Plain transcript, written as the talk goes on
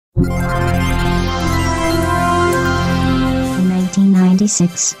In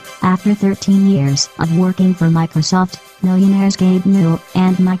 1996, after 13 years of working for Microsoft, millionaires Gabe Newell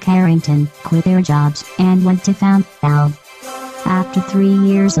and Mike Harrington quit their jobs and went to found Valve. After 3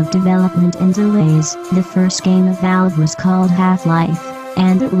 years of development and delays, the first game of Valve was called Half-Life,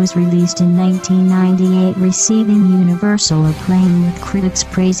 and it was released in 1998, receiving universal acclaim with critics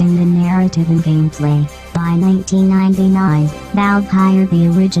praising the narrative and gameplay. By 1999, Valve hired the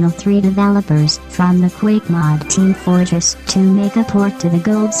original 3 developers from the Quake mod Team Fortress to make a port to the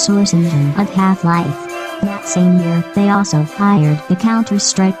gold source engine of Half-Life. That same year, they also hired the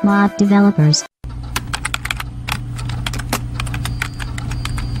Counter-Strike mod developers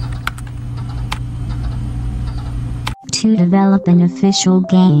to develop an official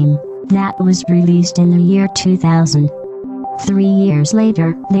game that was released in the year 2000. 3 years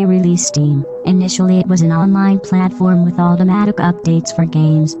later, they released Steam. Initially it was an online platform with automatic updates for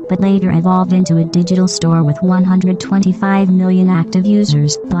games, but later evolved into a digital store with 125 million active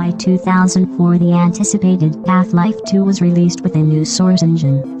users. By 2004, the anticipated Half-Life 2 was released with a new source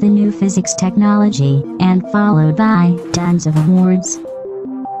engine, the new physics technology, and followed by tons of awards.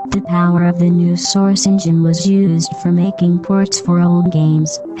 The power of the new source engine was used for making ports for old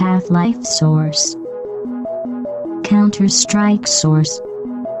games: Half-Life Source, Counter-Strike Source,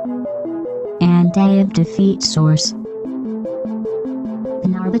 and Day of Defeat Source.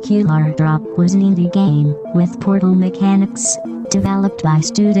 Narbacular Drop was an indie game with portal mechanics, developed by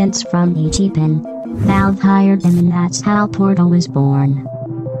students from Japan. Valve hired them, and that's how Portal was born.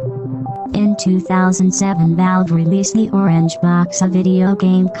 In 2007, Valve released the Orange Box, a video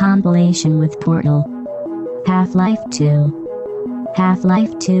game compilation with Portal, Half-Life 2,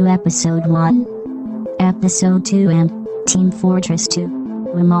 Half-Life 2 Episode 1, Episode 2 and Team Fortress 2,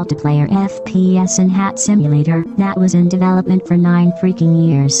 a multiplayer FPS and hat simulator that was in development for 9 freaking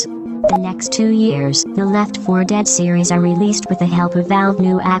years. The next 2 years, the Left 4 Dead series are released with the help of Valve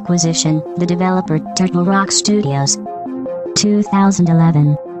new acquisition, the developer Turtle Rock Studios.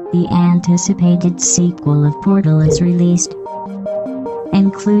 2011. The anticipated sequel of Portal is released,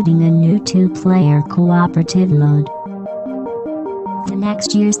 including a new 2-player cooperative mode. The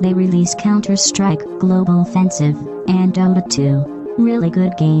next years they release Counter-Strike, Global Offensive, and Dota 2. Really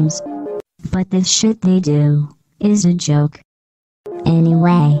good games. But this shit they do is a joke.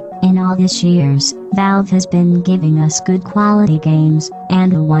 Anyway, in all these years, Valve has been giving us good quality games,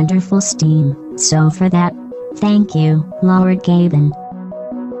 and a wonderful Steam, so for that, thank you, Lord Gaben.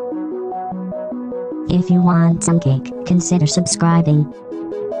 If you want some cake, consider subscribing.